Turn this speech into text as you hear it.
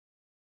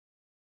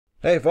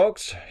Hey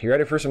folks, you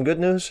ready for some good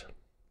news?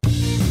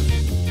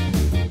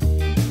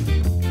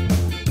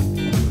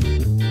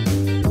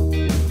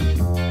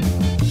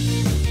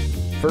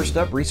 First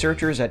up,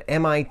 researchers at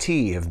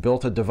MIT have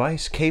built a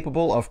device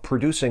capable of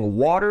producing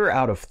water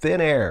out of thin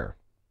air.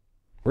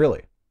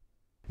 Really?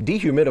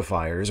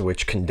 Dehumidifiers,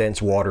 which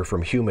condense water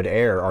from humid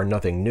air, are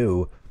nothing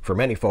new. For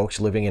many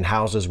folks living in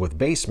houses with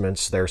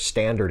basements, they're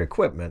standard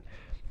equipment.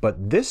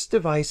 But this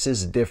device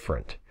is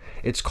different.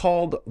 It's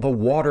called the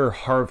water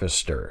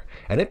harvester,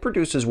 and it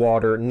produces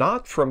water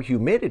not from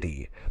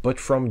humidity, but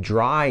from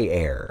dry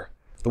air.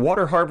 The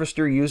water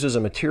harvester uses a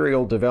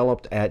material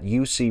developed at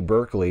UC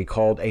Berkeley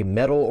called a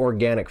metal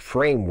organic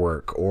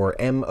framework, or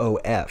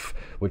MOF,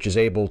 which is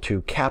able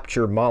to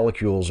capture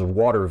molecules of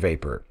water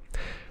vapor.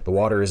 The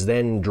water is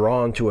then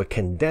drawn to a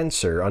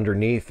condenser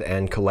underneath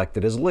and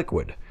collected as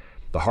liquid.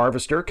 The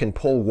harvester can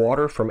pull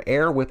water from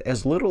air with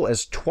as little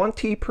as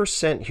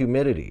 20%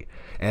 humidity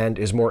and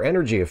is more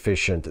energy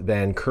efficient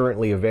than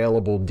currently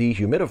available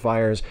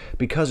dehumidifiers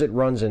because it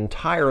runs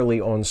entirely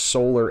on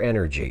solar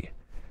energy.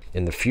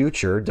 In the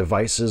future,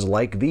 devices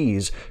like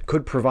these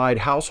could provide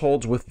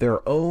households with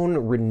their own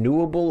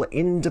renewable,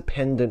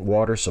 independent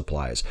water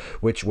supplies,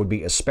 which would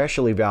be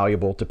especially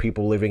valuable to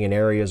people living in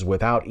areas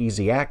without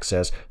easy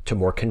access to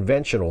more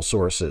conventional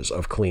sources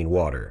of clean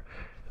water.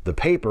 The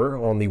paper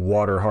on the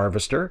water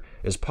harvester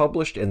is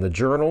published in the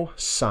journal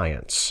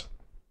Science.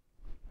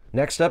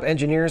 Next up,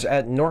 engineers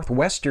at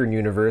Northwestern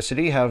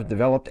University have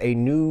developed a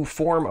new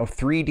form of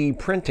 3D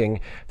printing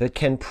that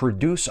can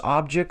produce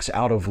objects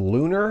out of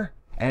lunar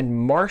and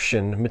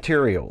Martian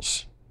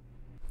materials.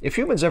 If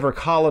humans ever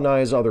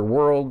colonize other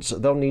worlds,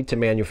 they'll need to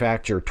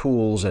manufacture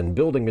tools and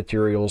building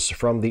materials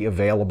from the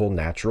available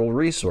natural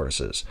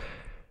resources.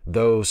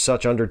 Though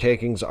such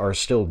undertakings are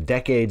still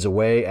decades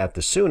away at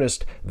the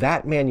soonest,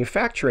 that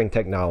manufacturing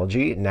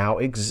technology now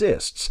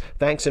exists,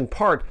 thanks in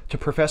part to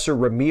Professor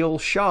Ramil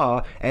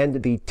Shah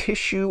and the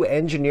Tissue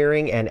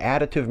Engineering and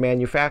Additive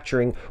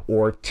Manufacturing,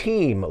 or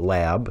TEAM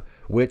lab,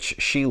 which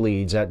she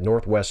leads at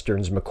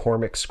Northwestern's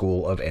McCormick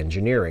School of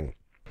Engineering.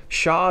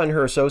 Shah and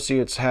her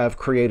associates have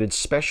created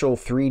special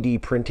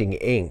 3D printing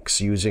inks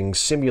using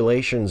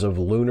simulations of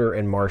lunar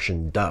and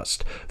Martian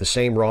dust, the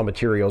same raw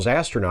materials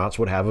astronauts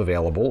would have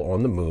available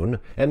on the Moon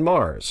and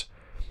Mars.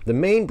 The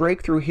main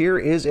breakthrough here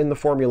is in the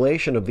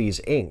formulation of these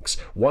inks.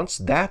 Once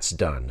that's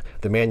done,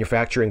 the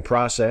manufacturing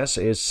process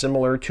is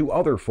similar to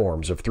other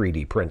forms of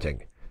 3D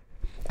printing.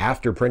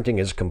 After printing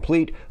is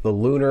complete, the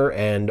lunar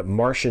and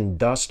Martian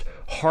dust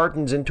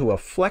hardens into a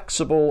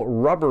flexible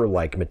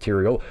rubber-like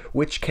material,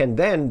 which can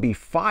then be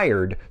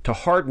fired to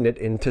harden it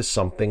into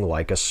something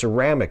like a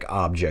ceramic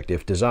object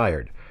if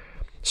desired.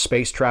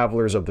 Space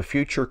travelers of the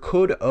future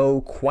could owe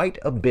quite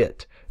a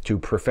bit to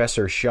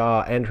Professor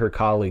Shah and her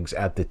colleagues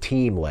at the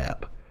TEAM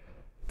lab.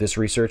 This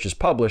research is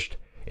published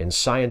in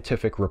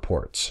Scientific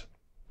Reports.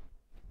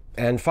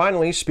 And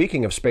finally,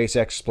 speaking of space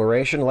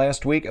exploration,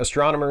 last week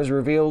astronomers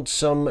revealed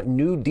some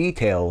new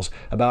details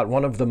about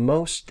one of the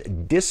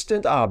most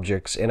distant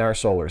objects in our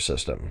solar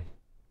system.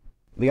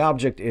 The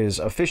object is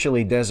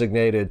officially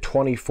designated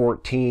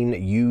 2014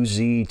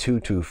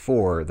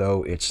 UZ224,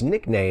 though its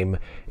nickname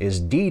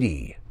is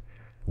DeeDee.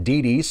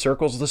 DeeDee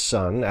circles the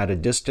Sun at a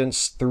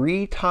distance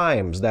 3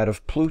 times that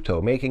of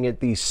Pluto, making it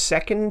the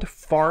second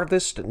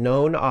farthest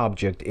known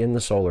object in the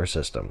solar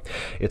system.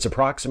 It's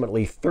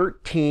approximately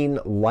 13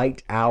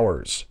 light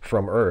hours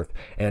from Earth,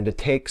 and it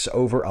takes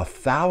over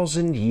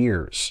 1,000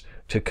 years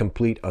to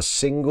complete a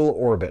single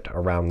orbit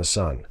around the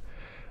Sun.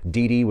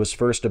 DeeDee was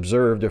first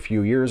observed a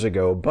few years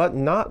ago, but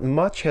not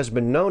much has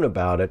been known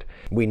about it.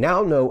 We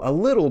now know a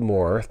little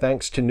more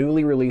thanks to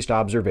newly released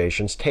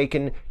observations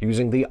taken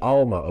using the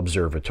ALMA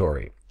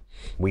observatory.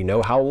 We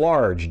know how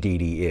large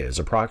DeeDee is,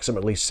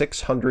 approximately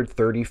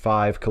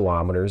 635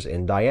 kilometers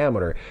in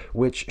diameter,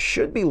 which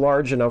should be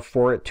large enough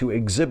for it to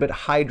exhibit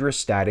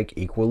hydrostatic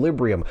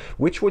equilibrium,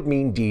 which would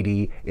mean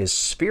DeeDee is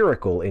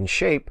spherical in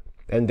shape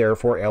and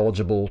therefore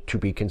eligible to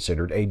be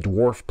considered a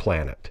dwarf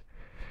planet.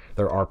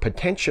 There are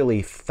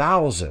potentially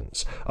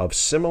thousands of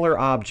similar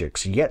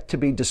objects yet to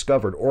be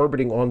discovered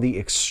orbiting on the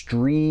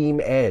extreme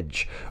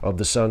edge of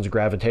the Sun's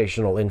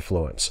gravitational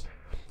influence.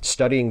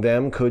 Studying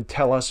them could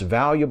tell us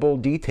valuable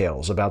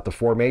details about the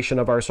formation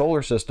of our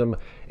solar system,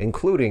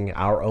 including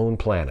our own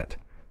planet.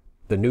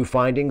 The new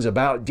findings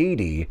about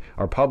DeeDee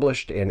are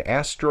published in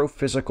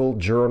Astrophysical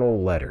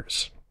Journal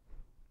Letters.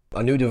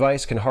 A new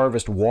device can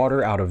harvest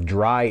water out of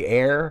dry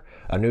air.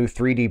 A new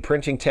 3D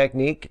printing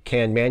technique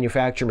can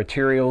manufacture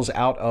materials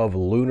out of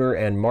lunar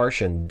and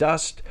Martian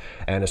dust.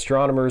 And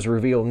astronomers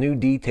reveal new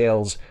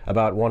details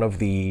about one of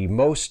the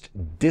most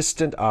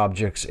distant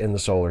objects in the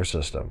solar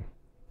system.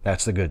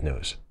 That's the good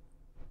news.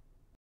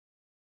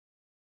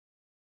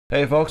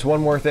 Hey folks,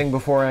 one more thing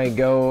before I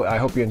go. I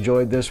hope you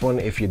enjoyed this one.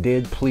 If you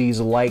did, please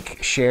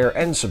like, share,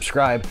 and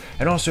subscribe.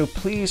 And also,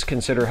 please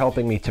consider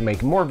helping me to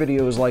make more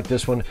videos like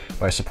this one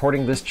by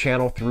supporting this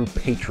channel through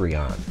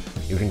Patreon.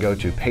 You can go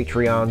to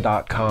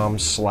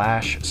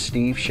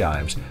patreon.com/Steve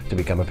Shives to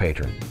become a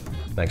patron.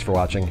 Thanks for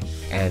watching,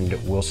 and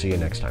we'll see you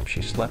next time.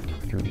 She slept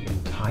through the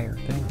entire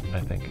thing, I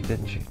think,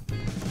 didn't she?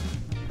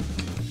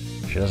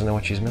 She doesn't know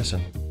what she's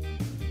missing.